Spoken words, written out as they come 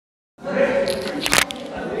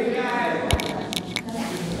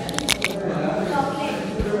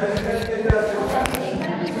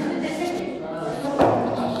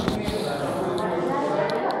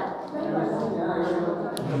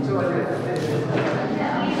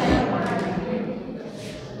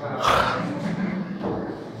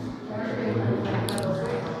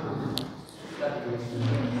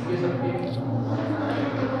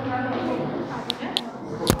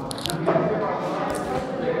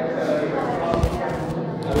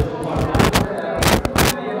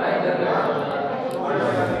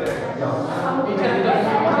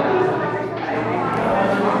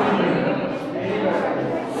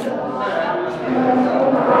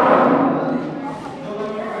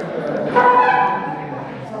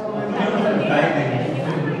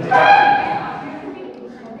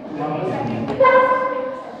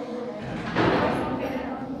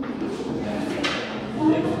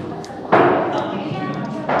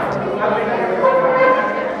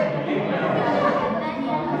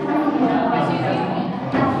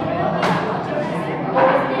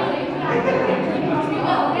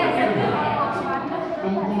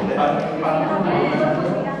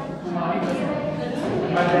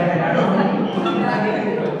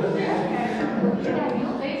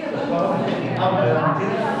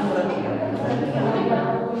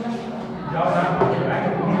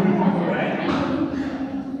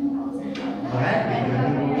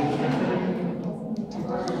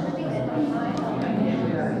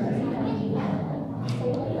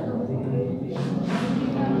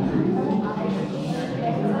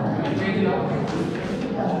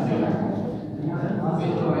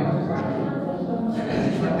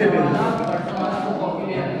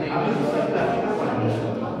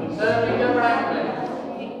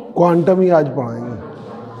Quantum ही आज पढ़ाएंगे।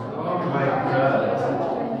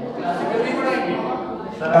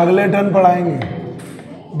 अगले टर्न पढ़ाएंगे।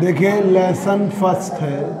 देखिए लेसन फर्स्ट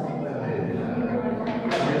है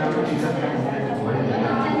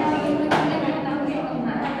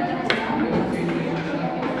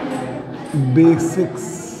basics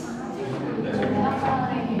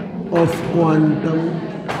of quantum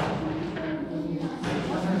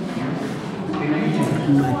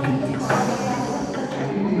mechanics.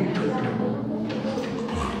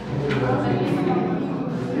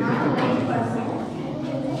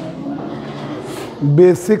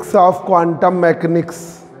 Basics of quantum mechanics.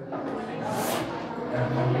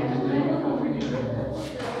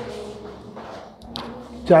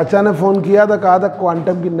 चाचा ने फोन किया था, कहा था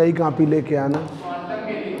क्वांटम की नई कॉपी लेके आना।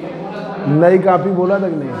 नई कॉपी बोला था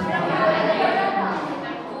कि नहीं?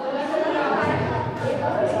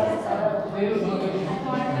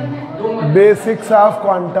 Basics of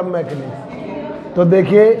quantum mechanics. तो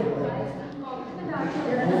देखिए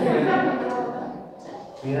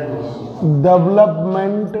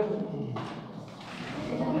development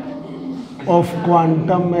of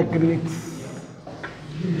quantum mechanics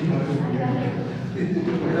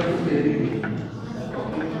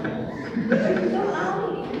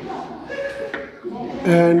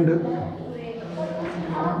and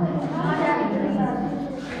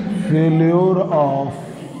failure of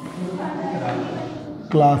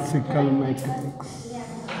classical mechanics.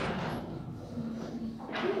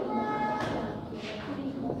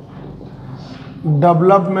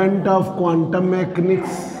 Development of quantum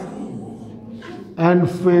mechanics and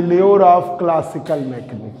failure of classical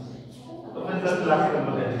mechanics.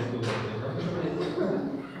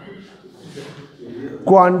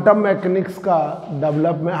 Quantum mechanics का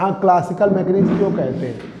डेवलपमेंट, हाँ क्लासिकल मैकेनिक्स क्यों कहते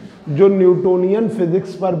हैं? जो न्यूटोनियन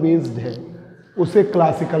फिजिक्स पर बेस्ड है उसे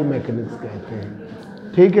क्लासिकल मैकेनिक्स कहते हैं।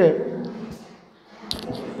 ठीक है,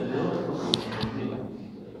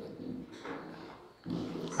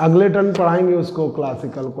 अगले टर्न पढ़ाएंगे उसको,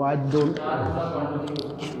 क्लासिकल को। आज दो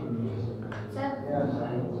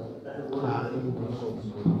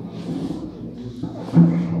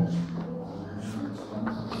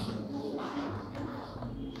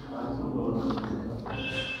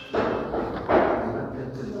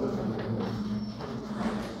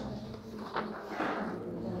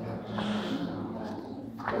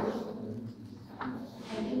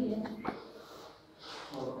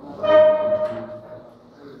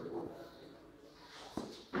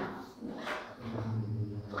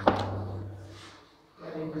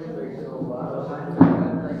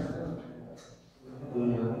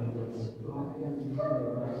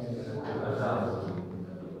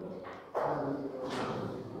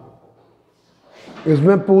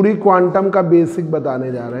इसमें पूरी क्वांटम का बेसिक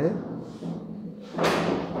बताने जा रहे हैं।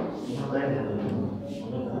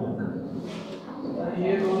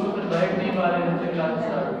 ये दोनों तो बैठ नहीं पा रहे हैं क्लास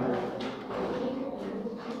स्टार्ट।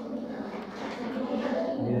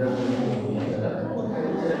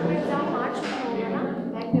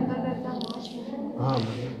 हाँ,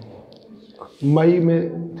 मई में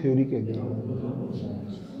थ्योरी के दिन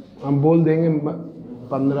हम बोल देंगे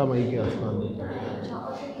 15 मई के आसपास।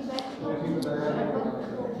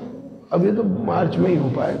 अब ये तो मार्च में ही हो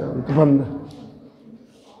पाएगा। तो 15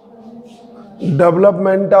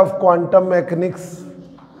 development of quantum mechanics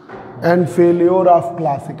and failure of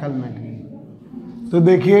classical mechanics. तो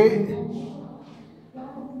देखिए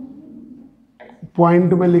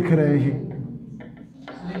पॉइंट में लिख रहे हैं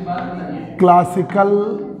क्लासिकल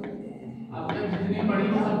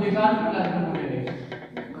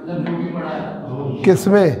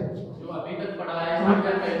किसमें?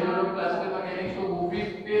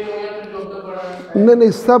 नहीं,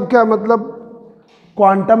 सब क्या मतलब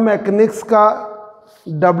क्वांटम मैकेनिक्स का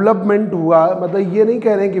डेवलपमेंट हुआ, मतलब ये नहीं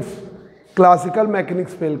कह रहे हैं कि क्लासिकल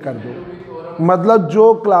मैकेनिक्स फेल कर दो। मतलब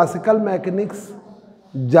जो क्लासिकल मैकेनिक्स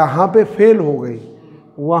जहाँ पे फेल हो गई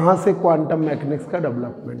वहाँ से क्वांटम मैकेनिक्स का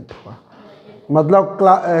डेवलपमेंट हुआ। मतलब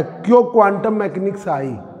क्यों क्वांटम मैकेनिक्स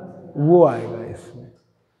आई वो आएगा इसमें।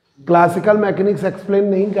 क्लासिकल मैकेनिक्स एक्सप्लेन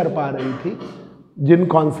नहीं कर पा रही थी जिन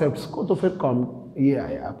कॉन्सेप्ट्स को, तो फिर ये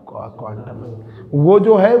आया आपको क्वांटम। वो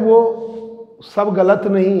जो है वो सब गलत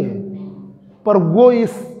नहीं है, पर वो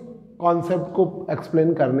इस कॉन्सेप्ट को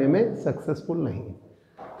एक्सप्लेन करने में सक्सेसफुल नहीं है।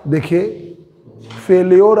 देखिए,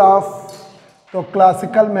 फेल्योर ऑफ, तो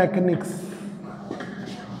classical mechanics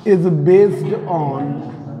is based on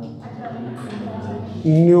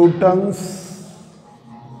Newton's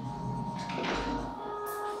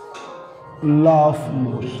law of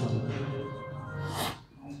motion.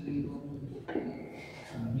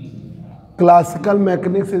 Classical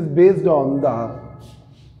mechanics is based on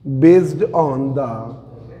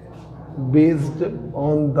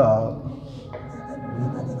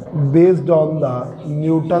the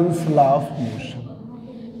Newton's law of motion.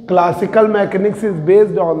 Classical mechanics is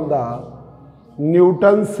based on the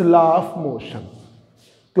Newton's law of motion.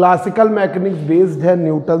 Classical mechanics based है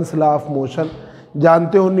Newton's law of motion.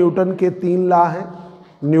 जानते हो Newton के 3 law हैं,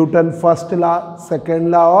 Newton first law, second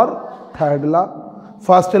law और third law.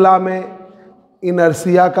 First law में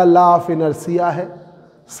inertia का law of inertia है,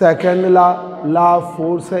 second law of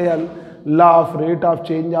force है या law of rate of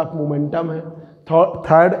change of momentum है,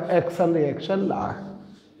 थर्ड एक्शन रिएक्शन लॉ है।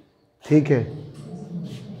 ठीक है,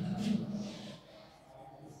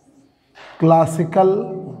 classical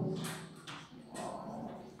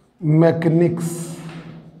mechanics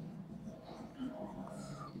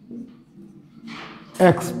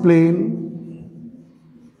explain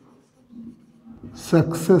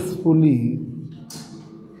successfully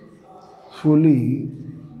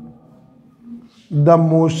the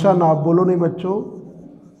motion of, बोलो नहीं बच्चों,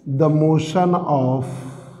 the motion of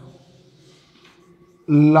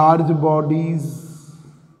large bodies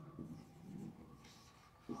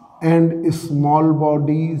and small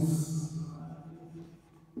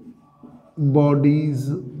bodies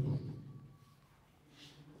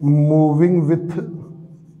moving with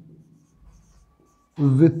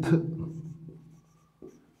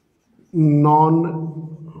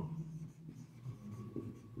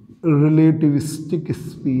non-relativistic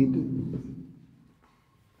speed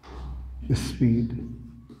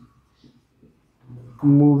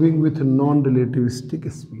moving with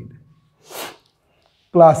non-relativistic speed.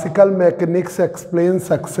 Classical mechanics explains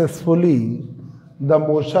successfully the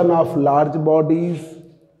motion of large bodies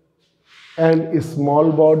and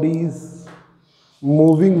small bodies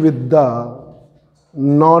moving with the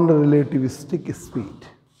non-relativistic speed.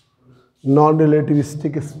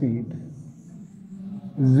 Non-relativistic speed,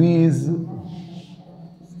 v is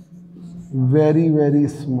very, very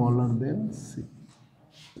smaller than c.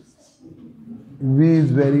 v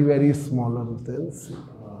is very, very smaller than c.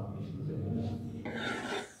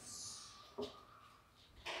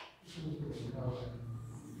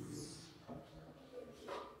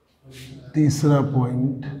 तीसरा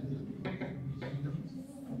point,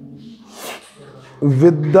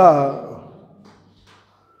 with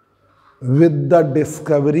the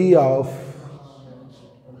discovery of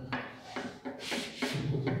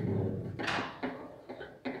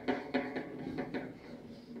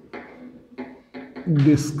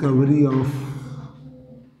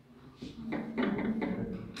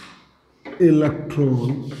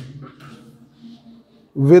electron,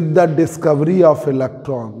 with the discovery of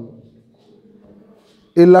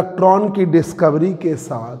electron की discovery के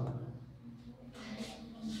साथ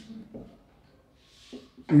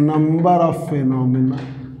number of phenomena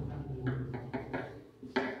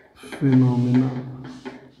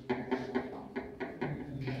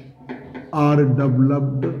are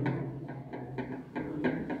developed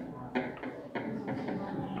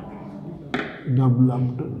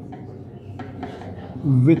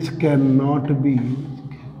which cannot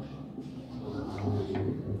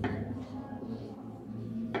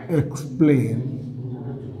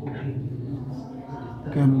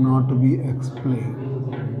be explained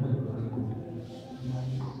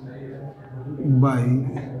by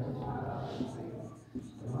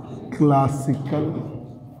classical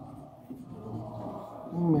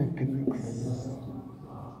mechanics.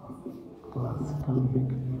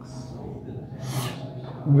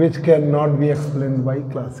 Which cannot be explained by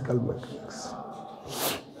classical mechanics.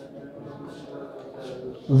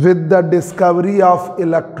 With the discovery of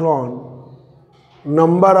electron,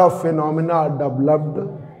 number of phenomena are developed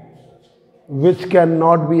which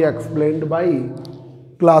cannot be explained by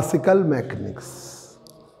classical mechanics.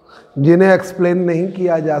 जिन्हें explain नहीं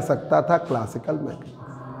किया जा सकता था classical mechanics.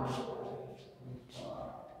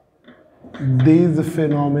 These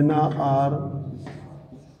phenomena are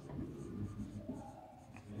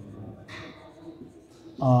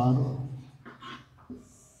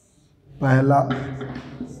पहला,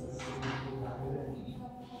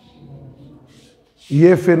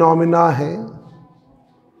 ये phenomena है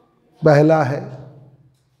पहला है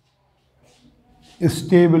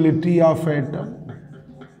स्टेबिलिटी ऑफ एटम,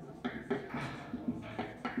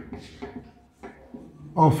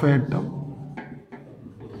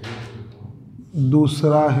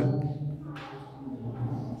 दूसरा है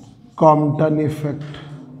कॉम्पटन इफेक्ट,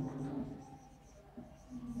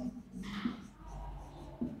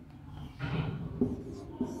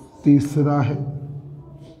 तीसरा है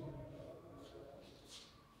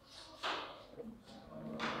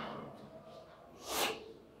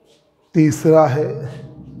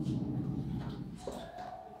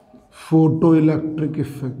photo electric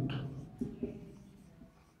effect,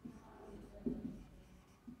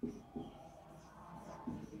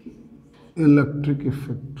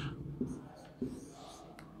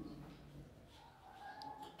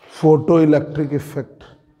 photo electric effect.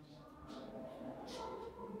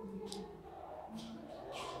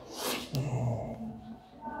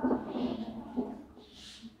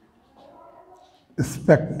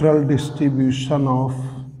 Spectral distribution of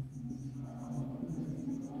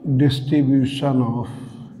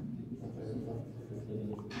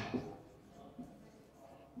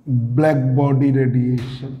black body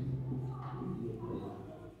radiation,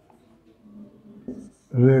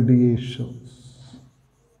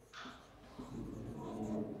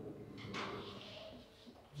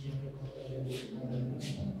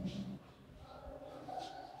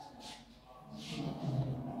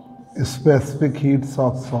 specific heats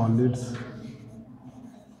of solids,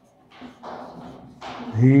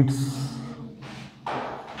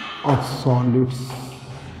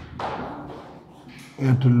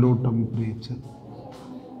 at low temperature.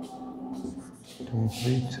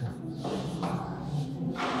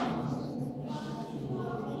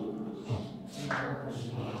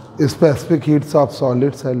 Specific heats of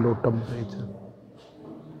solids at low temperature.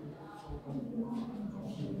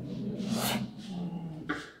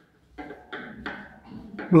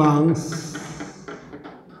 Planck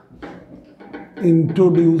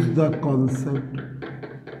introduced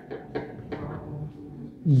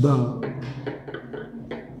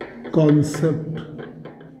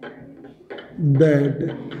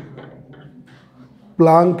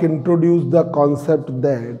the concept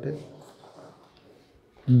that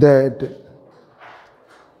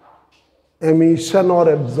emission or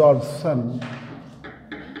absorption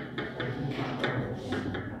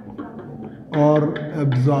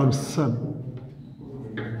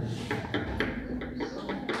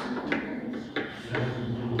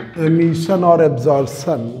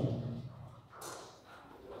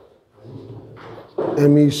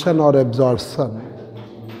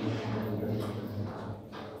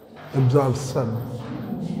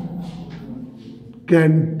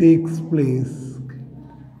can takes place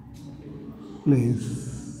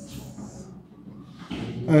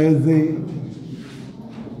as a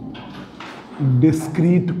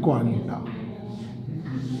discrete quanta,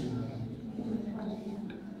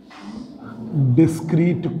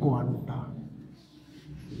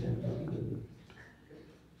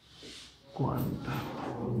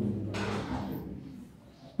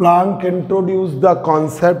 Planck introduced the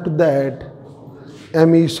concept that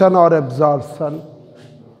emission or absorption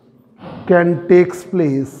can takes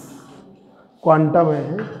place, quantum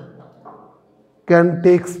है, can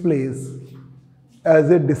takes place as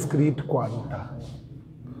a discrete quanta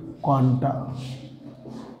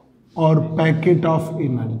or packet of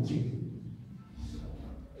energy,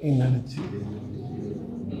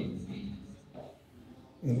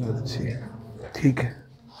 ठीक है।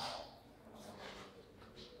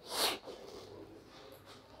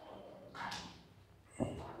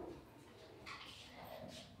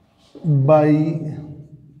 By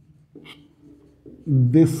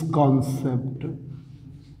this concept,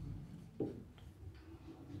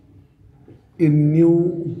 a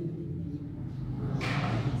new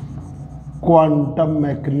quantum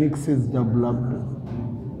mechanics is developed.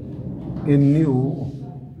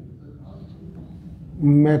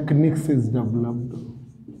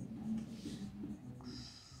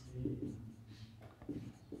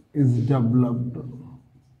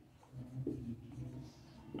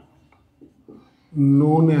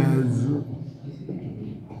 Known as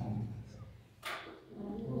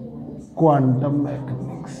quantum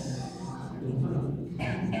mechanics.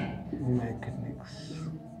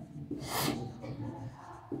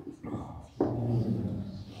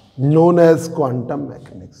 Known as quantum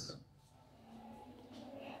mechanics.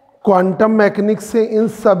 Quantum mechanics से इन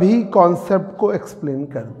सभी concept को explain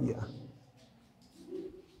कर दिया।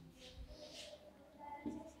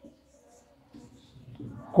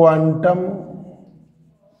 Quantum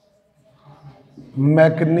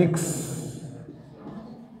mechanics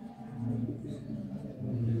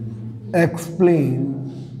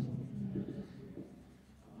explain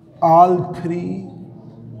all three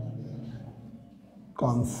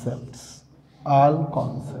concepts, all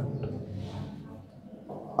concept,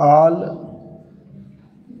 all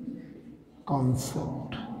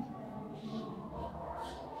concept,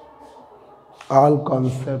 all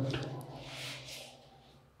concept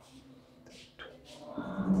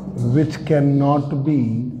which cannot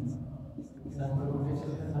be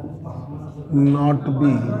not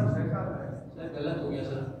be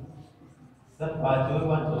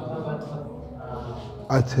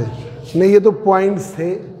अच्छा नहीं ये तो points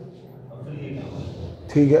थे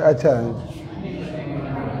ठीक है अच्छा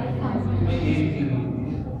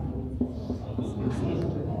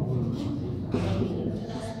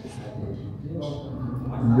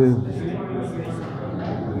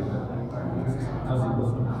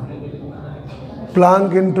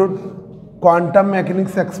Planck into quantum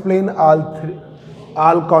mechanics explain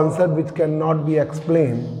all concepts which cannot be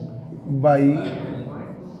explained by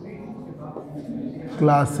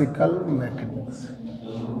classical mechanics.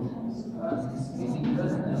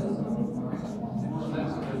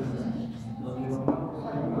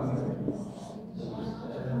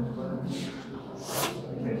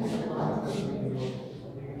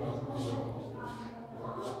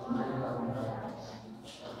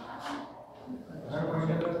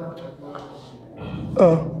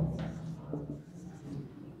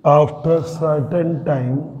 After certain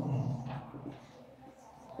time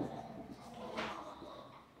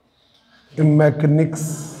in mechanics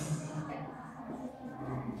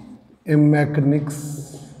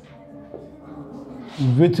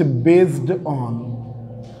which based on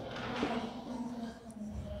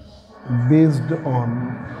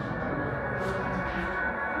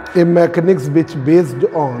in mechanics which based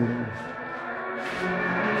on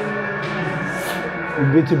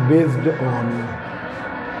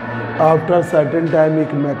after certain time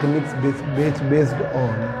एक mechanics which based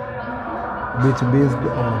on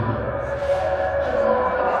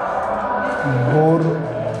more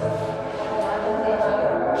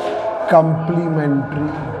complementary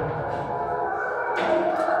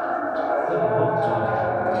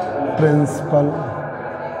principle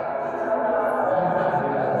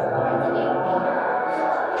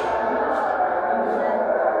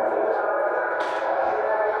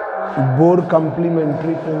Bohr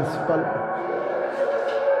complementary principle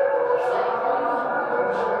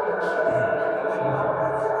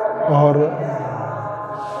और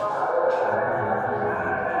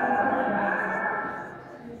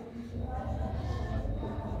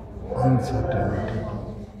uncertainty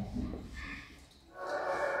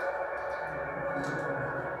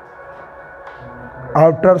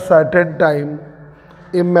after certain time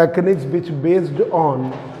in mechanics which based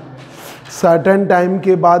on certain time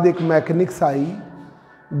के बाद एक mechanics आई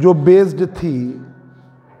जो based थी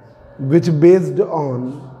विच based on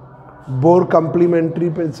bore complementary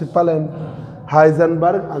principal and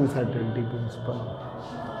Heisenberg uncertainty principle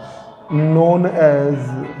known as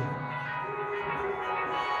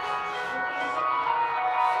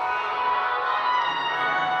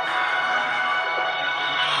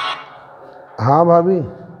हाँ भाभी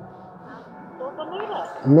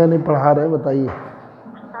नहीं पढ़ा रहे बताइए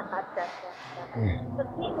तो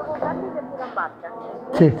ठीक है वो कर लीजिए फिर हम बात करते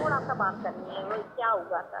हैं ठीक थोड़ा सा बात करनी है वो क्या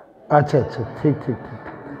हुआ था अच्छा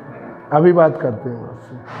ठीक अभी बात करते हैं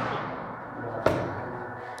उससे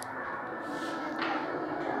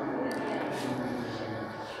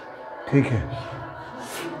ठीक है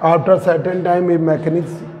after certain time A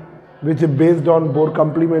mechanics which based on bore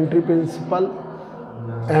complementary principal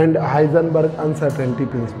and Heisenberg uncertainty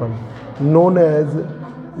principle known as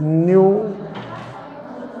new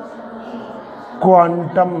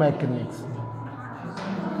quantum mechanics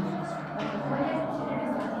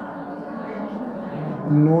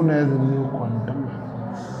known as new quantum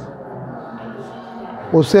mechanics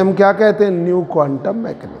उसे हम क्या कहते हैं न्यू क्वांटम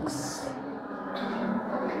मैकेनिक्स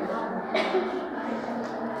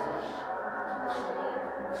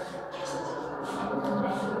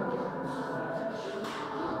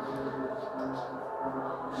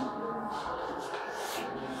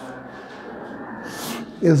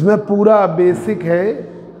इसमें पूरा बेसिक है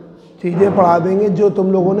चीज़ें पढ़ा देंगे जो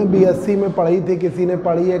तुम लोगों ने बीएससी में पढ़ी थी किसी ने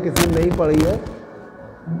पढ़ी है किसी ने नहीं पढ़ी है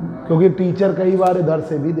क्योंकि टीचर कई बार इधर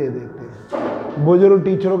से भी दे देते हैं बुजुर्ग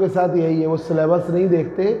टीचरों के साथ यही है वो सिलेबस नहीं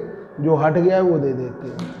देखते जो हट गया है वो दे देते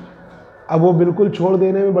हैं अब वो बिल्कुल छोड़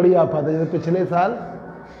देने में बड़ी आफत है जैसे पिछले साल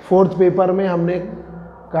 4th पेपर में हमने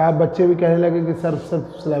कहा बच्चे भी कहने लगे कि सर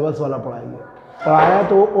सिर्फ सिलेबस वाला पढ़ाया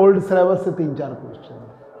तो ओल्ड सिलेबस से 3-4 क्वेश्चन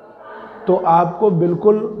तो आपको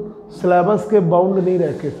बिल्कुल सिलेबस के बाउंड नहीं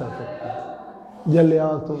रह के जा सकते जल्दी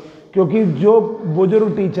आओ तो, क्योंकि जो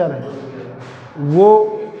बुजुर्ग टीचर हैं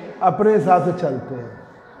वो अपने हिसाब से चलते हैं,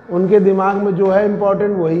 उनके दिमाग में जो है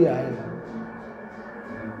इम्पोर्टेंट वही आएगा।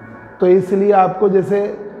 तो इसलिए आपको जैसे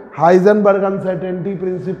हाइजेनबर्ग अनसर्टेनिटी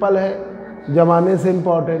प्रिंसिपल है, जमाने से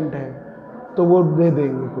इम्पोर्टेंट है, तो वो दे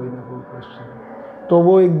देंगे कोई ना कोई क्वेश्चन। तो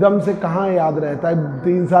वो एकदम से कहाँ याद रहता है,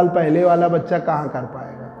 3 साल पहले वाला बच्चा कहाँ कर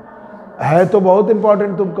पाएगा। है तो बहुत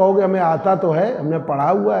इम्पोर्टेंट, तुम कहोगे हमें आता तो है, हमने पढ़ा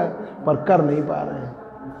हुआ है, पर कर नहीं पा रहे हैं।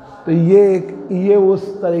 तो ये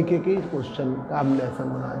उस तरीके के क्वेश्चन का हम लेसन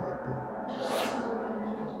बना देते हैं।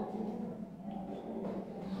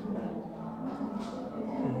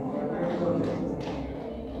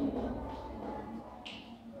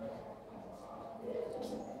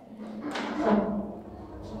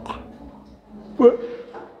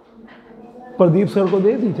 प्रदीप सर को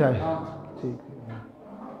दे दी चाहे? ठीक है।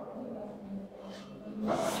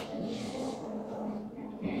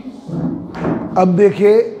 अब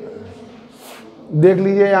देखिए, देख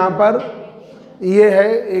लीजिए यहाँ पर, ये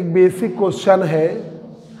है एक बेसिक क्वेश्चन है,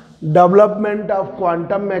 development of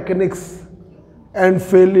quantum mechanics and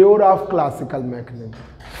failure of classical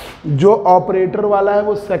mechanics. जो ऑपरेटर वाला है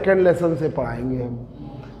वो सेकंड लेसन से पढ़ाएंगे हम।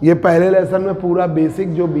 ये पहले लेसन में पूरा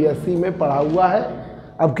बेसिक जो बीएससी में पढ़ा हुआ है,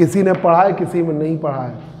 अब किसी ने पढ़ा है किसी में नहीं पढ़ा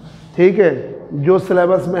है, ठीक है। जो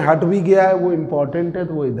सिलेबस में हट भी गया है वो इम्पॉर्टेंट है,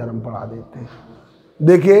 तो वो इधर हम पढ़ा देते हैं।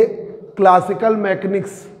 देखिए, classical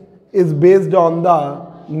mechanics is based on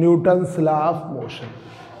the Newton's law of motion.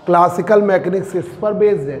 Classical mechanics किस पर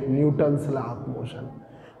बेस्ड है? Newton's law of motion.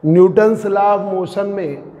 Newton's law of motion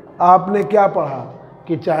में आपने क्या पढ़ा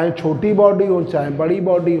कि चाहे छोटी बॉडी हो चाहे बड़ी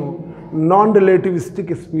बॉडी हो, नॉन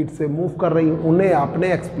रिलेटिविस्टिक स्पीड से मूव कर रही, उन्हें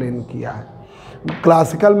आपने एक्सप्लेन किया है।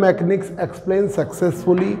 Classical mechanics explain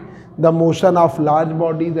successfully the motion of large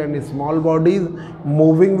bodies and small bodies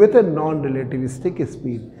moving with a non relativistic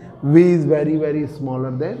speed, v is very very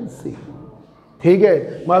smaller than c, ठीक है।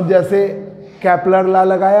 मतलब जैसे कैपलर लॉ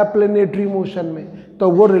लगाया प्लेनेटरी मोशन में, तो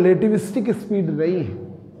वो रिलेटिविस्टिक स्पीड नहीं है,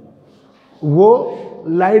 वो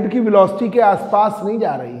लाइट की वेलोसिटी के आसपास नहीं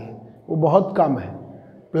जा रही है, वो बहुत कम है।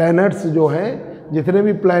 प्लैनेट्स जो हैं, जितने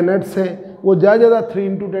भी प्लैनेट्स हैं, वो ज़्यादा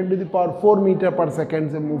 3 × 10⁴ मीटर पर सेकेंड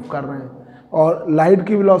से मूव कर रहे हैं, और लाइट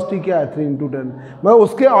की वेलोसिटी क्या है? 3 × 10। मैं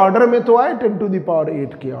उसके ऑर्डर में तो आए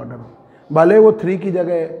 10⁸ के ऑर्डर में, भले वो 3 की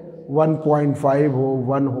जगह 1.5 हो,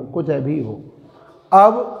 1 हो, कुछ भी हो।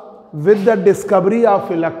 अब with the discovery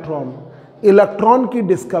of electron, electron की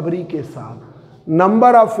डिस्कवरी के साथ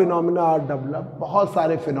number of phenomena are develop, बहुत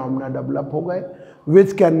सारे फिनोमिना डेवलप हो गए,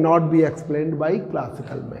 which can not be explained by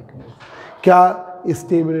classical mechanics. क्या?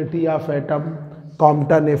 Stability of atom,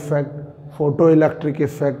 Compton effect, photo electric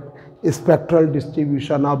effect, spectral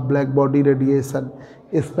distribution of black body radiation,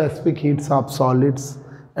 specific heats of solids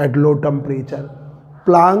at low temperature.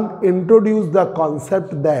 Planck introduce the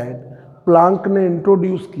concept that, Planck ने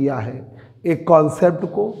introduce किया है एक concept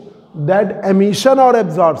को, that emission और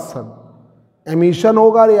absorption, emission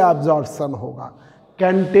होगा या absorption होगा,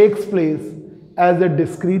 can takes place as a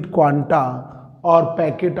discrete quanta और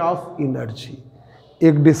पैकेट ऑफ एनर्जी।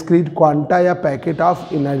 एक डिस्क्रीट क्वांटा या पैकेट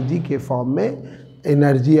ऑफ एनर्जी के फॉर्म में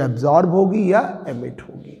एनर्जी एब्जॉर्ब होगी या एमिट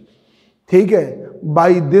होगी, ठीक है।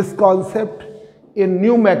 By this concept a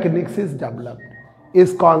new mechanics is developed.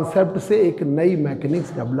 इस कॉन्सेप्ट से एक नई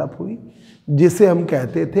मैकेनिक्स डेवलप हुई जिसे हम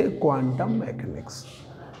कहते थे क्वांटम मैकेनिक्स।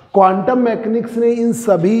 क्वांटम मैकेनिक्स ने इन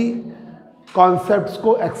सभी कॉन्सेप्ट्स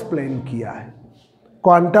को एक्सप्लेन किया है।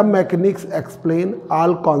 Quantum mechanics explain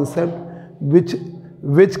all concept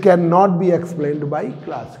which can not be explained by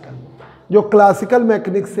classical. जो क्लासिकल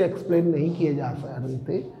मैकेनिक्स से एक्सप्लेन नहीं किए जा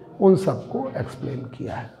सकते उन सबको एक्सप्लेन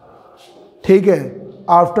किया है, ठीक है।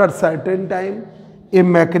 After certain time A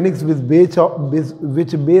mechanics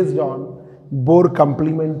which based on bore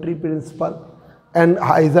complementary principal and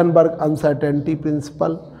Heisenberg uncertainty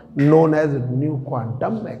principle known as new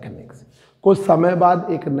quantum mechanics. कुछ समय बाद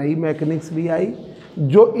एक नई मैकेनिक्स भी आई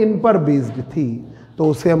जो इन पर बेस्ड थी, तो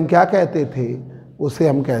उसे हम क्या कहते थे? उसे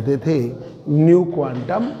हम कहते थे न्यू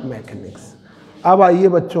क्वांटम मैकेनिक्स। अब आइए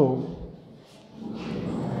बच्चों,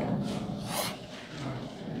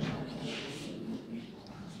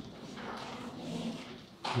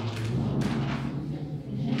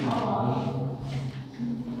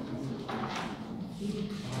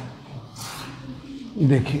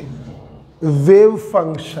 देखिए वेव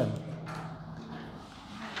फंक्शन,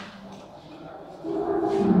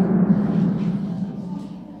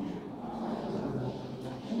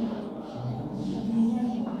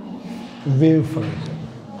 वेव फंक्शन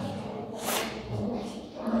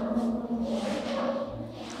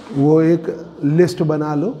वो एक लिस्ट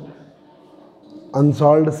बना लो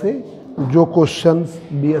अनसॉल्व्ड से, जो क्वेश्चंस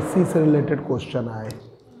बीएससी से रिलेटेड क्वेश्चन आए,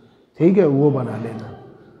 ठीक है, वो बना लेना।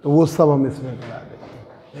 तो वो सब हम इसमें करा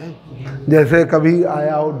देंगे। जैसे कभी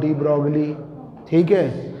आया हो डी ब्रॉगली, ठीक है,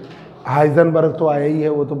 हाइजनबर्ग तो आया ही है,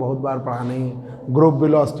 वो तो बहुत बार पढ़ाना ही है। ग्रुप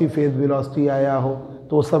वेलोसिटी, फेज वेलोसिटी आया हो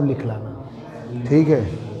तो वो सब लिख लाना, ठीक है,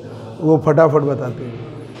 वो फटाफट बताते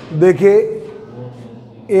हैं। देखिए,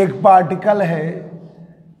 एक पार्टिकल है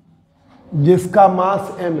जिसका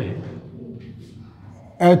मास m है,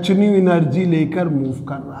 h न्यू एनर्जी लेकर मूव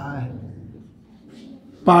कर रहा है,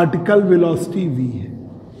 पार्टिकल वेलोसिटी v है,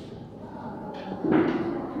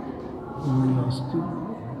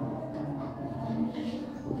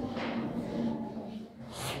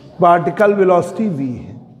 पार्टिकल वेलोसिटी v है।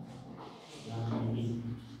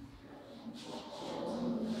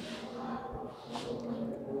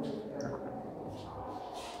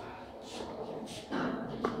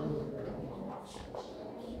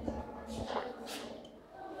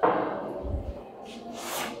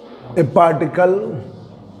 A particle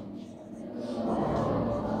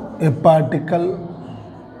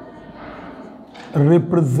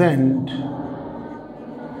represent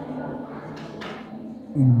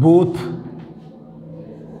both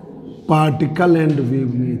particle and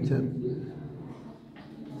wave nature.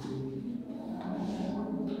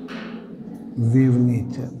 Wave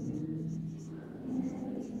nature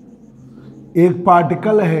एक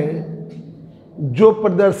पार्टिकल है जो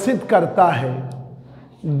प्रदर्शित करता है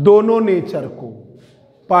दोनों नेचर को,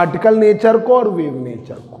 पार्टिकल नेचर को और वेव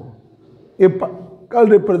नेचर को। ए particle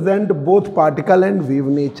represent both particle and wave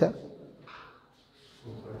nature.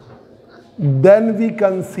 Then we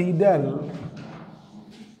consider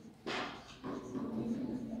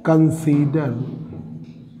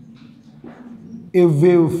a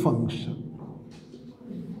wave function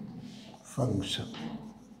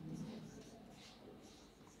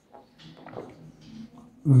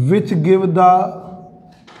which give the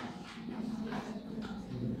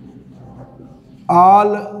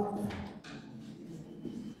all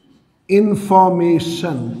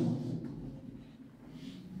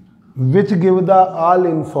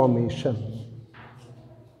information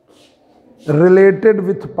related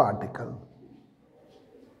with particle,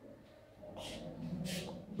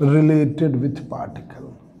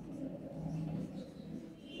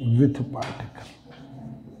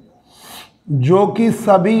 जो कि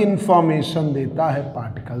सभी इंफॉर्मेशन देता है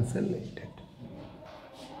पार्टिकल से रिलेटेड,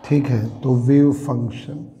 ठीक है। तो वेव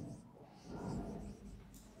फंक्शन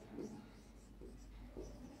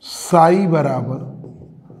साई बराबर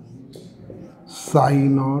साई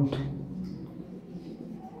नॉट,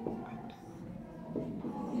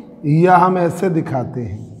 या हम ऐसे दिखाते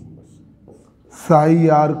हैं psi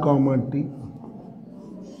R comma T,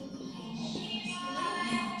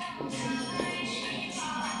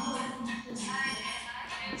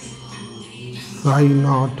 Sai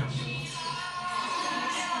not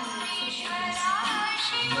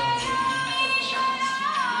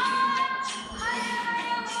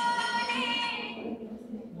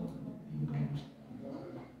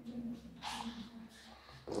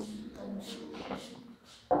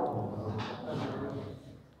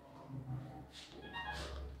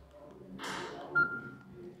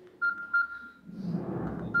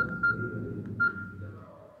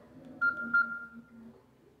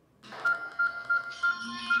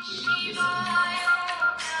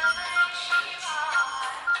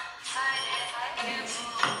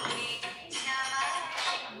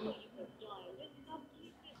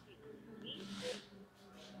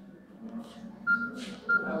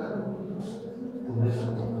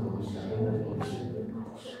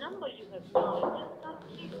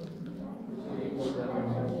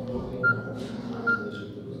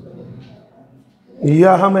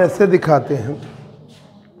या हम ऐसे दिखाते हैं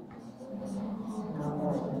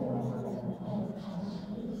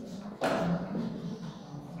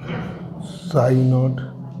Sai not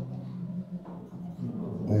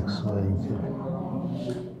x Y Z,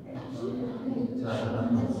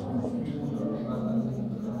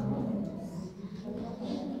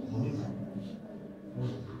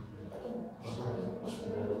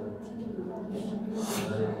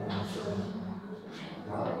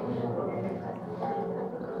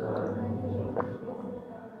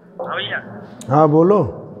 हाँ बोलो।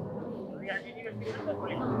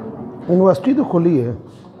 यूनिवर्सिटी तो खुली है।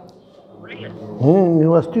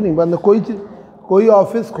 यूनिवर्सिटी नहीं बंद, कोई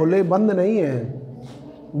ऑफिस खोले बंद नहीं है,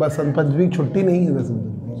 बसंत पंचमी की छुट्टी नहीं है बसंत।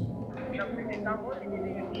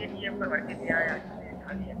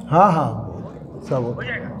 हाँ हाँ सब,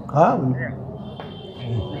 हाँ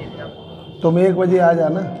तुम 1 बजे आ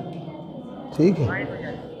जाना, ठीक है,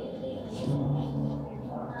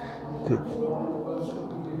 ठीक।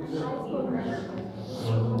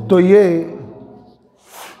 तो ये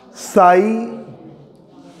साई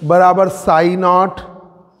बराबर साई नॉट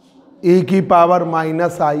e की power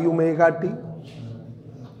minus I omega T,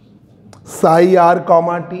 psi R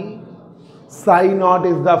comma T, Sai not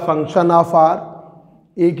is the function of are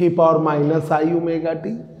e की पावर माइनस आई ओमेगा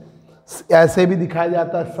टी। ऐसे भी दिखाया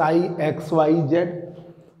जाता है Sai x Y Z,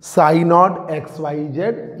 Sai not x Y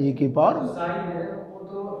Z e की पावर। साइन है वो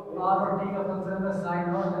तो आर और टी का फंक्शन है, साइन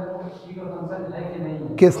नॉट है वो टी का फंक्शन है कि नहीं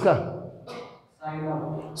है? किसका? Sign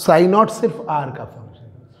not. साई नॉट सिर्फ आर का फंक्शन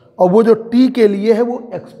है, और वो जो टी के लिए है वो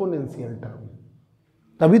एक्सपोनेंशियल टर्म,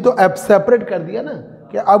 तभी तो अब सेपरेट कर दिया ना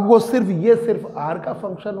कि अब वो सिर्फ आर का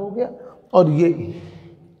फंक्शन हो गया और ये,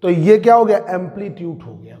 तो ये क्या हो गया? एम्पलीट्यूड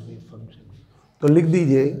हो गया वेव फंक्शन। तो लिख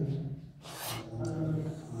दीजिए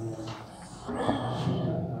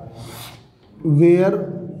where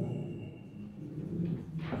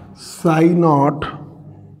Sai not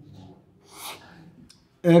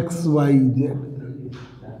x Y Z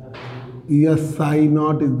या Sai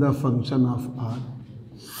not is the function of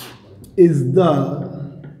are is the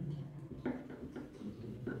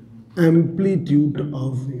amplitude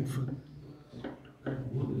of wave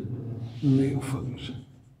function,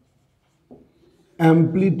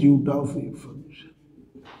 amplitude of wave function,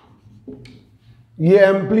 ये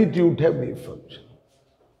एम्पलीट्यूड है वेव फंक्शन।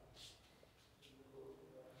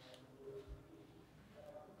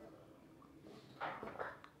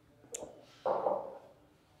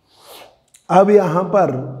 अब यहां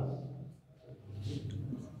पर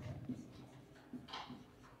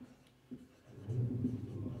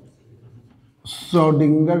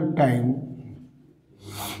Schrodinger time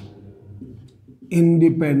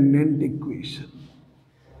independent equation,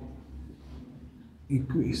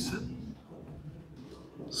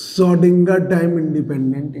 Schrodinger time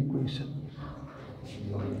independent equation,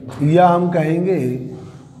 या हम कहेंगे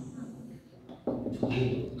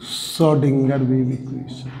Schrodinger wave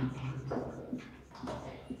equation.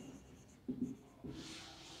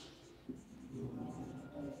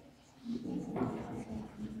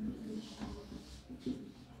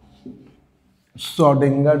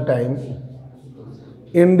 Schrodinger time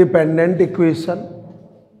independent equation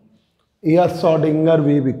या Schrodinger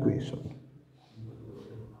wave equation.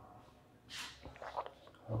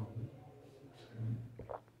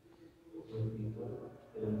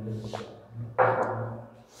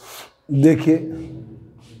 देखिए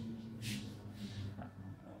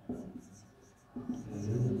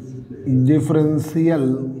differential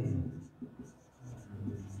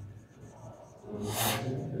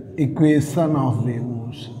equation of wave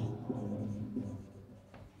motion,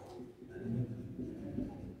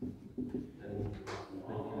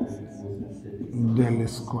 del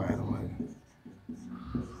square Y,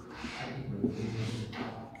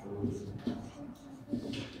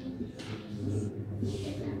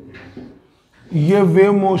 ये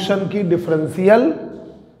वेव मोशन की डिफरेंशियल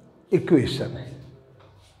इक्वेशन है,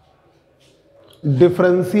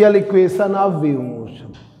 differential equation of wave motion.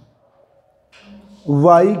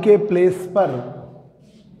 y के place पर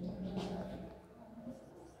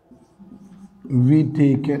v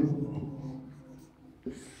टेकन,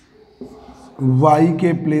 y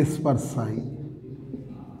के place पर sign,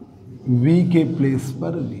 v के प्लेस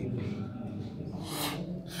पर vp,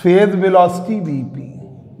 phase velocity vp,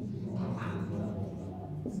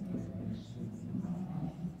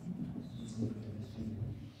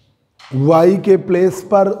 y के प्लेस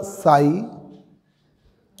पर साई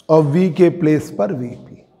और v के प्लेस पर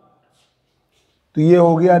vp। तो ये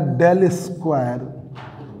हो गया del square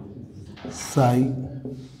Sai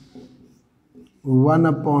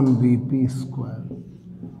 1/vp square,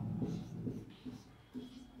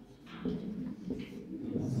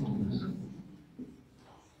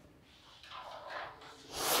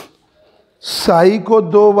 Sai को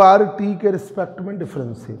 2 बार t के रिस्पेक्ट में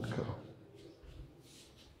डिफरेंशिएट करो।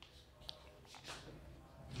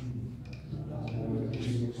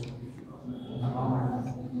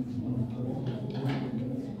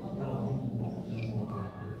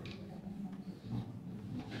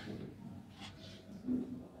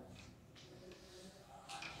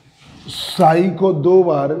 साई को 2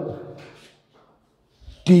 बार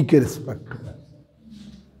टी के रिस्पेक्ट में,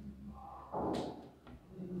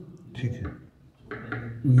 ठीक है।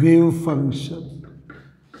 वेव फंक्शन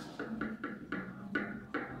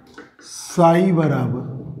साई बराबर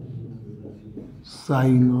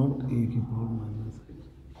साई नॉट ए की पावर माइनस,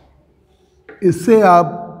 इससे आप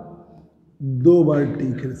 2 बार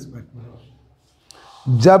टी के रिस्पेक्ट में।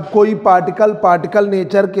 जब कोई पार्टिकल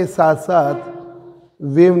नेचर के साथ साथ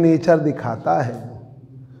वेव नेचर दिखाता है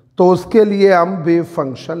तो उसके लिए हम वेव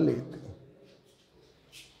फंक्शन लेते हैं।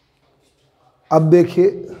 अब देखिए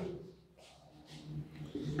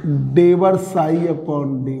डेवर psi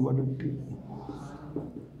upon डेवर T,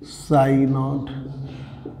 Sai not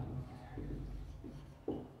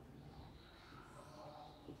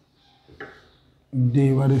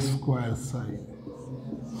डेवर square Sai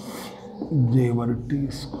डेवर T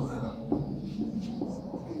square.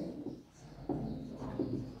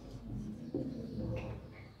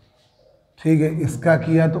 ठीक है, इसका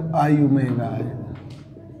किया तो आई ओमेगा है,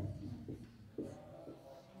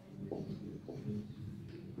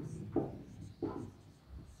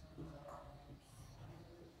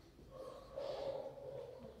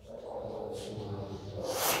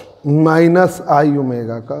 माइनस आई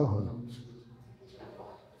ओमेगा का होना।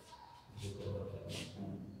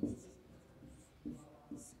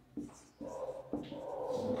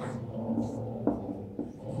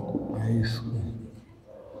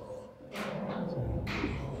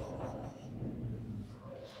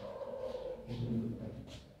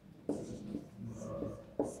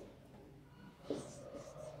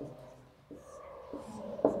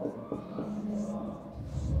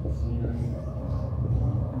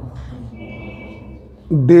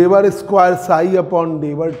 डेवर square psi upon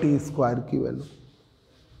डेवर T square की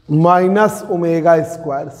value minus omega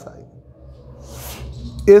square Sai.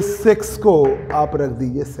 इस 6 को आप रख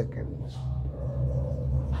दीजिए सेकेंड में।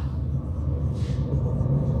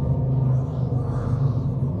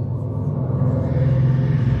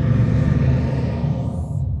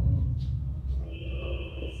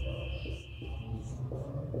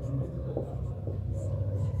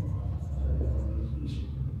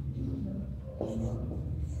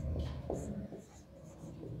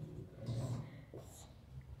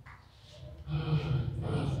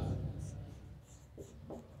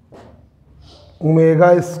 Omega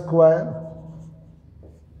square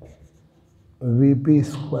VP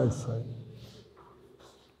square sine,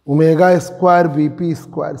 omega square VP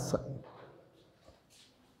square sine,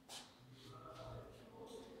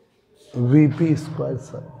 VP square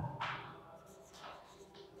sine.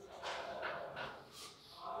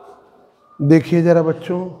 देखिए जरा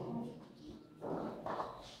बच्चों,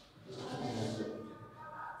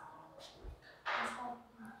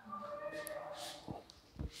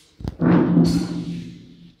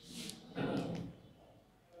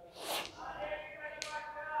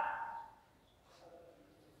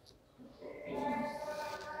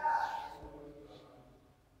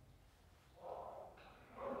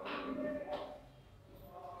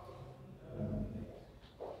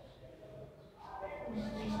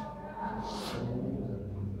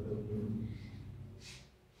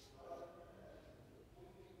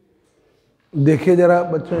 देखिए जरा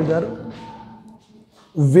बच्चों इधर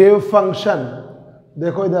वेव फंक्शन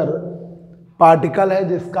देखो, इधर पार्टिकल है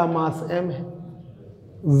जिसका मास m है,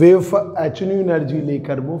 वेव h न्यू एनर्जी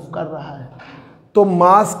लेकर मूव कर रहा है, तो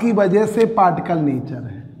मास की वजह से पार्टिकल नेचर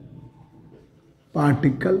है,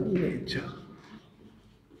 particle nature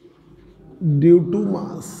due to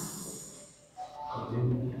mass,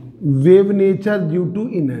 wave nature due to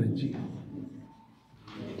energy,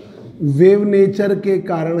 wave nature के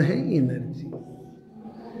कारण है एनर्जी,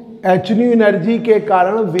 एच न्यू एनर्जी के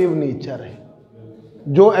कारण वेव नेचर है,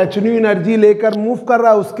 जो एच न्यू एनर्जी लेकर मूव कर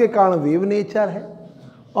रहा है उसके कारण वेव नेचर है,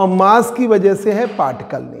 और मास की वजह से है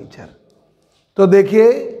पार्टिकल नेचर। तो देखिए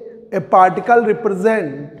ए particle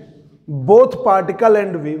represent both particle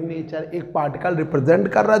and wave nature, एक पार्टिकल रिप्रेजेंट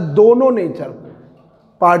कर रहा है दोनों नेचर को,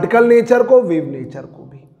 पार्टिकल नेचर को वेव नेचर को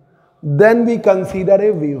भी। Then we consider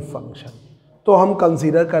a wave function, तो हम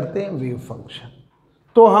कंसीडर करते हैं वेव फंक्शन,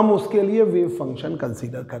 तो हम उसके लिए वेव फंक्शन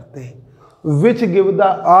कंसीडर करते हैं which give the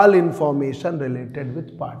all information related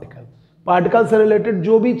with particle, particle से रिलेटेड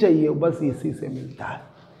जो भी चाहिए बस इसी से मिलता है।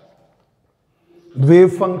 वेव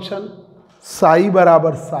फंक्शन साई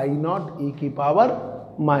बराबर साई नॉट e की पावर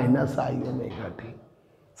माइनस आई ओमेगा टी,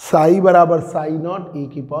 साई बराबर साई नॉट e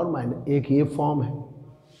की पावर माइनस, एक ये फॉर्म है,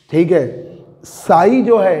 ठीक है। साई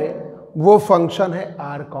जो है वो फंक्शन है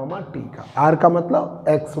r कॉमा टी का, r का मतलब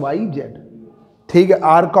एक्स वाई जेड, ठीक है,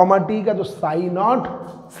 r कॉमा टी का, तो साई नॉट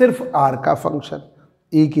सिर्फ r का फंक्शन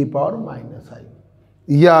e की पावर माइनस आई,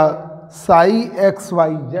 या Sai x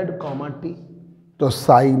Y Z comma T, तो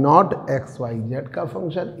Sai not x Y Z का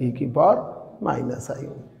फंक्शन e की पावर माइनस आई,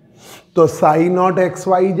 तो Sai not x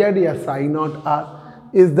Y Z या Sai not r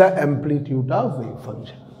is the amplitude of wave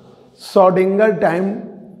function. Schrodinger time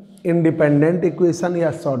independent equation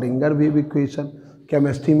या Schrodinger wave equation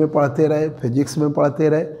chemistry में पढ़ते रहे, physics में पढ़ते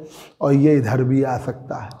रहे, और ये इधर भी आ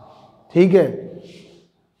सकता है, ठीक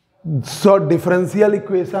है। सो differential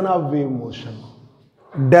equation of wave motion,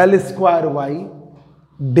 del square Y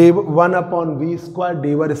day 1 upon we square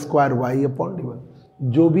डेवर square Y upon डेवर,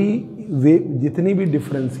 जो भी वेव जितनी भी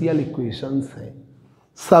डिफरेंशियल इक्वेशंस हैं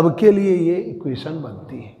सबके लिए ये इक्वेशन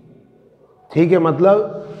बनती है। ठीक है,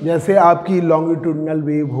 मतलब जैसे आपकी लॉन्गिट्यूडिनल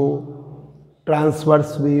वेव हो,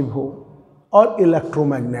 ट्रांसवर्स वेव हो और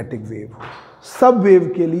इलेक्ट्रोमैग्नेटिक वेव हो, सब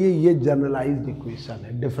वेव के लिए ये जनरलाइज्ड इक्वेशन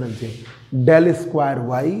है differential. Del square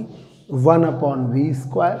Y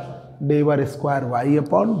 1/v² डेवर square Y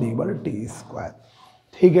upon डेवर T square.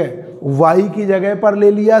 ठीक है, y की जगह पर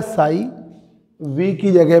ले लिया साई, v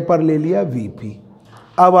की जगह पर ले लिया vp।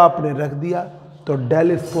 अब आपने रख दिया तो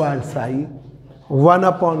del square Sai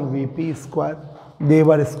 1/vp²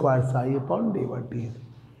 डेवर square psi upon डेवर T.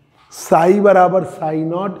 Sai बराबर साई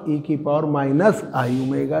नॉट e की पावर माइनस आई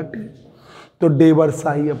ओमेगा टी, तो डेवर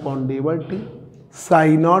psi upon डेवर T,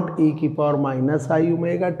 Sai not e की पावर माइनस आई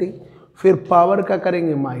ओमेगा टी, फिर पावर का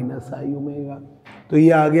करेंगे माइनस आई ओमेगा, तो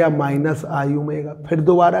ये आ गया माइनस आई ओमेगा, फिर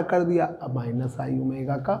दोबारा कर दिया अब माइनस आई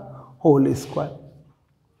ओमेगा का होल स्क्वायर,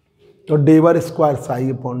 तो डेवर square psi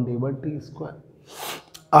upon डेवर T square,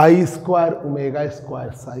 आई स्क्वायर ओमेगा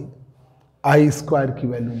स्क्वायर साई, आई स्क्वायर की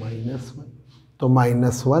वैल्यू -1, तो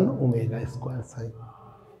 -1 ओमेगा स्क्वायर साई।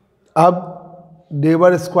 अब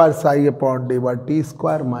डेवर square psi upon डेवर T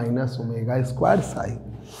square minus omega square Sai.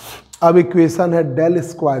 अब इक्वेशन है del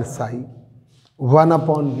square Sai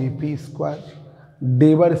 1/vp²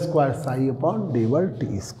 डेवर square psi upon डेवर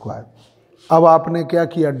T square. अब आपने क्या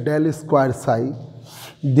किया, del square Sai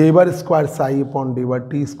डेवर square psi upon डेवर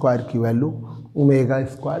T square की वैल्यू ओमेगा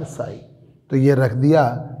स्क्वायर साई, तो ये रख दिया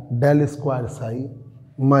del square Sai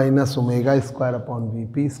minus omega square upon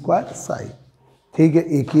vp² Sai. ठीक है,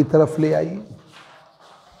 एक ही तरफ ले आइए।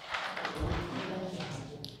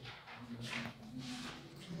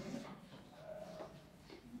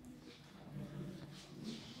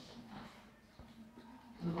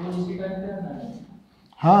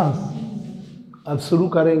 हाँ, अब शुरू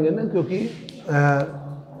करेंगे ना, क्योंकि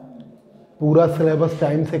पूरा सिलेबस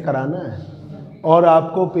टाइम से कराना है और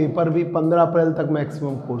आपको पेपर भी 15 अप्रैल तक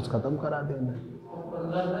मैक्सिमम कोर्स ख़त्म करा देना है,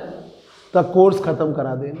 तक कोर्स ख़त्म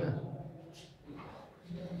करा देना है।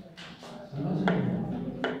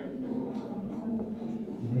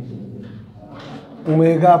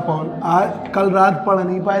 ओमेगा अपॉन, आज कल रात पढ़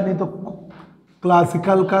नहीं पाए, नहीं तो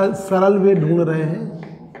क्लासिकल का सरल वे ढूंढ रहे हैं,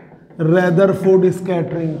 रेदरफोर्ड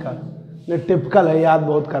स्कैटरिंग का, ये टिपिकल है, याद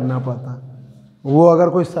बहुत करना पड़ता है। वो अगर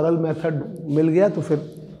कोई सरल मेथड मिल गया तो फिर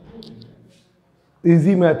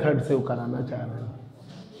इजी मेथड से वो कराना चाह रहे हैं,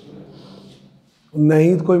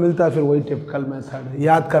 नहीं तो कोई मिलता है फिर वही टिपिकल मेथड है,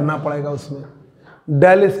 याद करना पड़ेगा उसमें।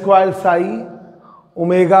 Del square Sai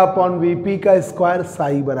omega upon VP का स्क्वायर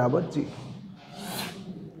साई बराबर जी,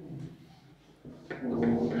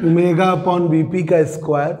 ओमेगा अपॉन वीपी का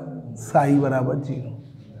स्क्वायर साई बराबर 0।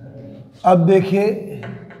 अब देखिए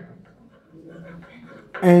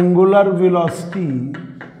एंगुलर वेलोसिटी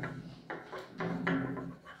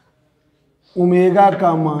ओमेगा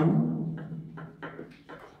का मान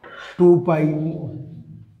 2 पाई न्यू,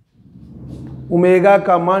 ओमेगा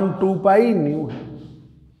का मान 2 पाई न्यू है,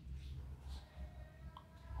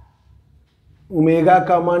 ओमेगा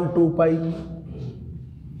का मान 2 pi nu.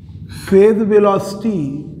 Phase velocity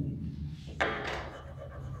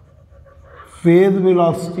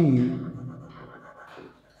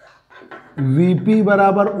VP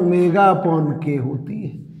बराबर ओमेगा अपॉन के होती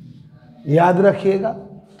है, याद रखिएगा।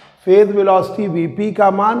 फेज वेलोसिटी वीपी का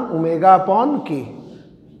मान ओमेगा अपॉन के,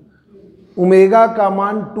 ओमेगा का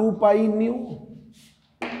मान 2 पाई न्यू,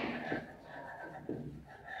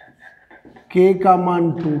 के का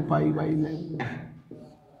मान 2 पाई बाई लैम्डा,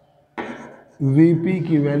 वीपी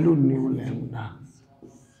की वैल्यू न्यू लैम्डा,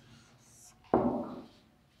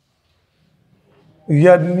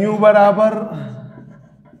 या न्यू बराबर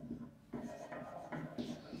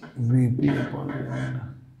वीपी अपॉन लैम्डा,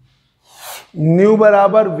 न्यू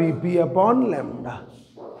बराबर वीपी अपॉन लैम्डा।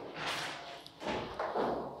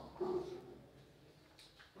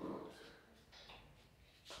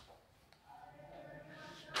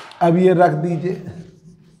 अब ये रख दीजिए,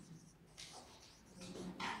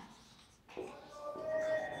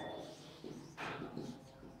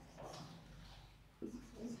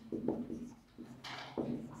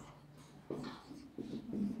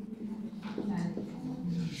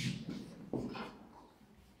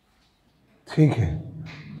 ठीक है।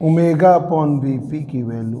 ओमेगा अपॉन वीपी की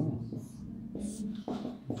value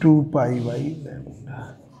 2 pi by lambda,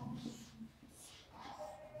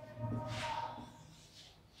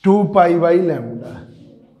 2 pi by lambda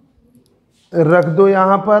रख दो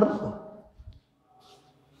यहां पर।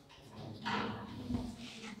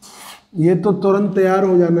 ये तो तुरंत तैयार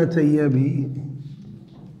हो जाना चाहिए, अभी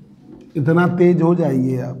इतना तेज हो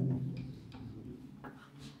जाइए आप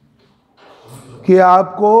कि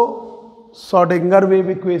आपको श्रोडिंगर वेव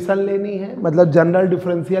इक्वेशन लेनी है, मतलब जनरल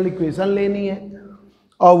डिफरेंशियल इक्वेशन लेनी है,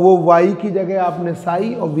 और वो y की जगह आपने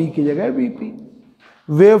साई और v की जगह वीपी।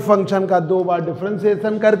 वेव फंक्शन का 2 बार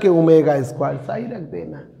डिफरेंशिएशन करके ओमेगा स्क्वायर साई रख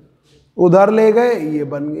देना, उधर ले गए ये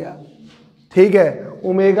बन गया। ठीक है,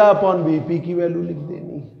 ओमेगा अपॉन वीपी की वैल्यू लिख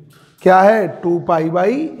देनी है, क्या है 2 पाई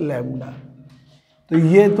बाई लैम्डा। तो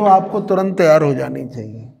ये तो आपको तुरंत तैयार हो जानी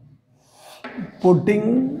चाहिए।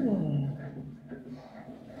 Putting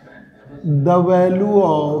the value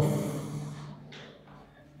of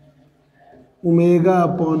omega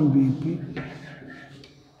upon VP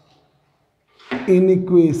in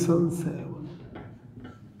equation 7,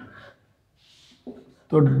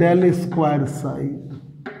 तो del square Sai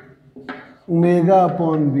omega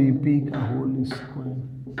upon VP का whole square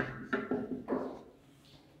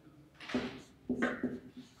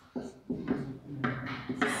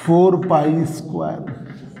 4 pi square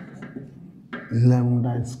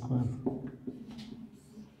lambda square.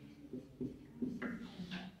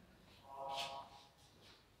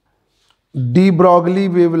 De Broglie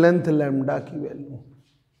wavelength lambda की value,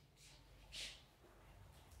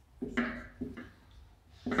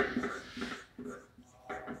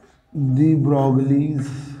 de Broglie's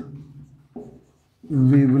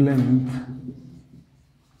wavelength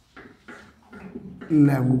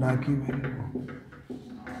lambda की value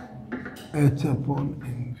H upon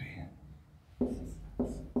N V.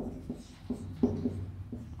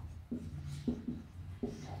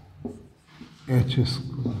 H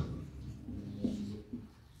square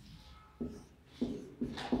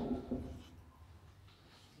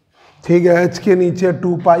ठीक है, H के नीचे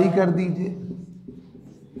 2 पाई कर दीजिए,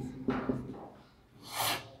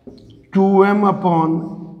 2m अपॉन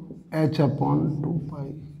एच अपॉन 2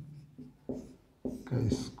 पाई का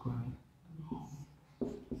square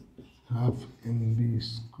half M B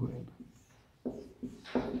square.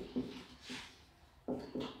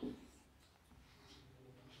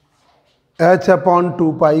 H upon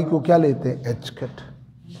 2 पाई को क्या लेते हैं, एच कट।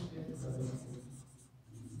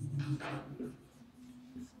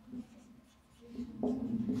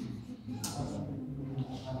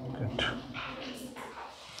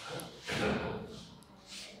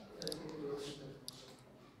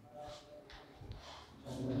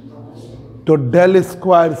 तो del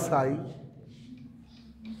square Sai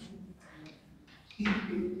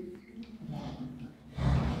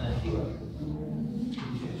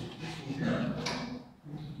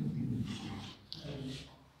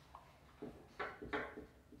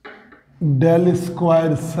del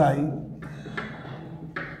square Sai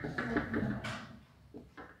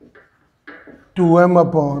 2m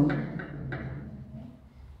upon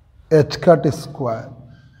H cut square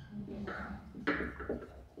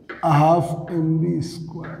half M B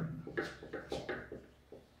square.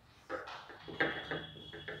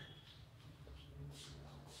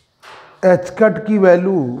 H cut की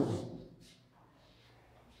वैल्यू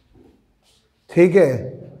ठीक है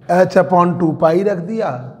एच अपॉन 2 पाई रख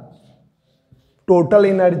दिया, टोटल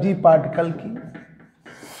एनर्जी पार्टिकल की,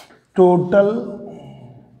 टोटल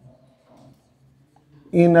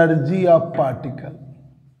एनर्जी ऑफ पार्टिकल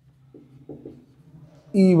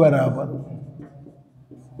ई बराबर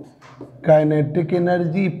kinetic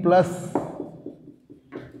energy plus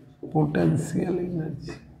potential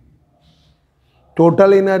energy.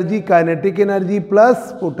 Total energy kinetic energy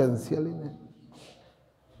plus potential energy,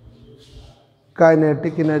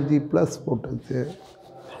 kinetic energy plus potential.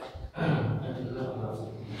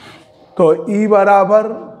 तो ई बराबर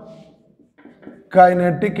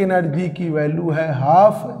kinetic energy की वैल्यू है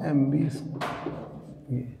हाफ एम बी,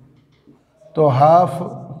 तो half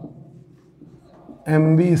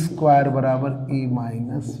M B square बराबर E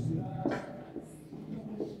minus B.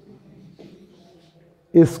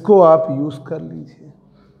 इसको आप use कर लीजिए।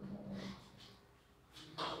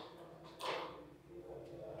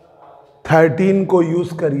 थर्टीन को यूज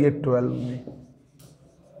करिए 12 में।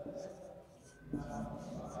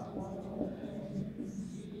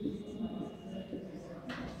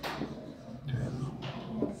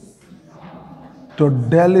 तो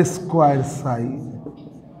del square Sai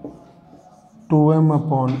 2m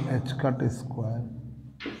upon H cut square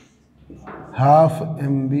half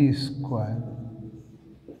M B square,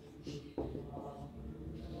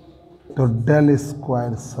 तो del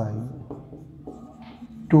square Sai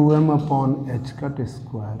 2m upon H cut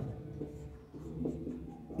square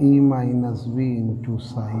E minus B into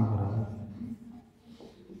Sai बराबर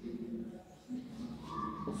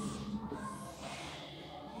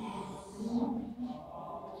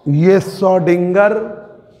ये श्रोडिंगर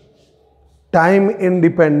टाइम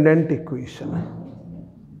इंडिपेंडेंट इक्वेशन है।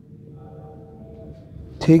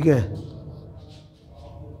 ठीक है,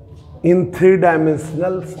 in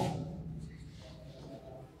three-dimensional form.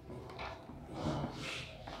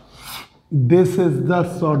 This is the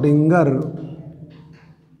Schrödinger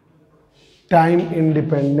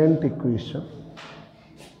time-independent equation.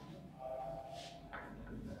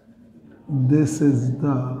 This is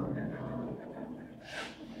the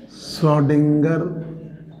Schrödinger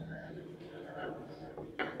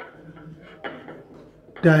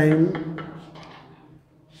time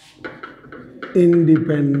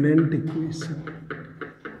independent equation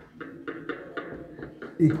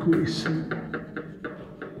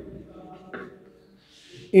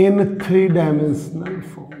in three-dimensional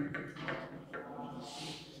form.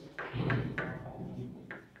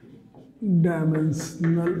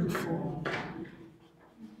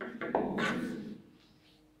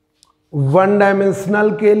 One dimensional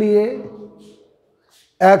के लिए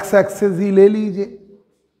x axis ही ले लीजिए.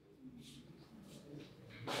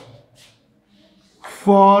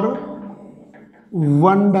 For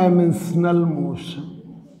one dimensional motion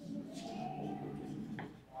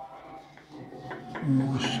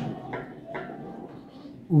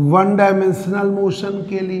one dimensional motion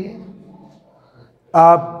के लिए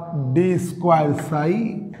आप D square psi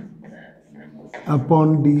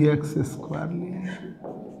upon D x square लीजिए.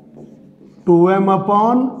 2m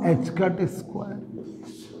upon H cut square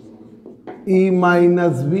E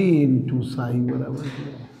minus B into Sai बराबर है.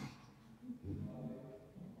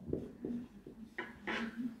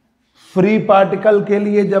 फ्री पार्टिकल के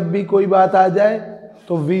लिए जब भी कोई बात आ जाए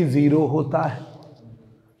तो v 0 होता है.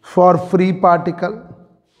 फॉर फ्री पार्टिकल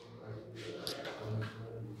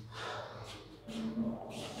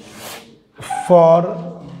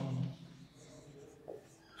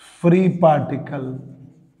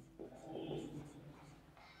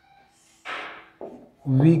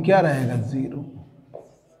v क्या रहेगा 0.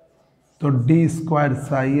 तो D square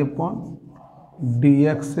psi upon D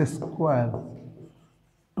x square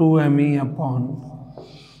 2me upon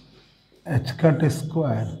H cut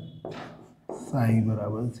square Sai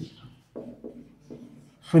बराबर 0.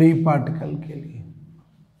 फ्री पार्टिकल के लिए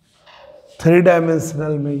थ्री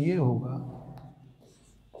डायमेंशनल में ये होगा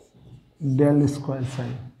डेल स्क्वायर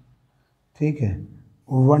साई. ठीक है.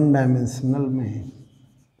 वन डायमेंशनल में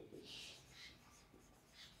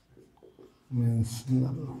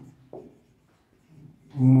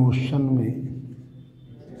मोशन में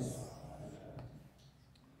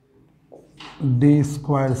D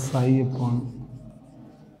square psi upon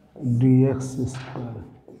D x square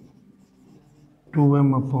 2m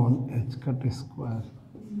upon H cut square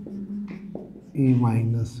E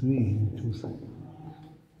minus we into Sai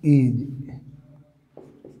ई.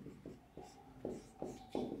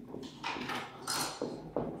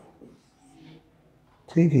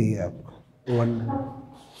 ठीक है. ये आपका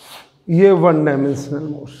ये वन डायमेंशनल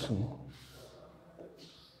मोशन.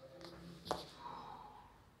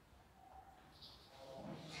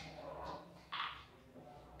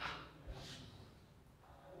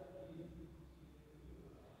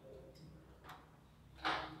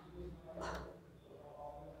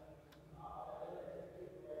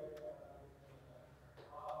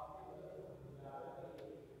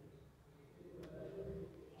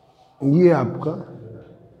 ये आपका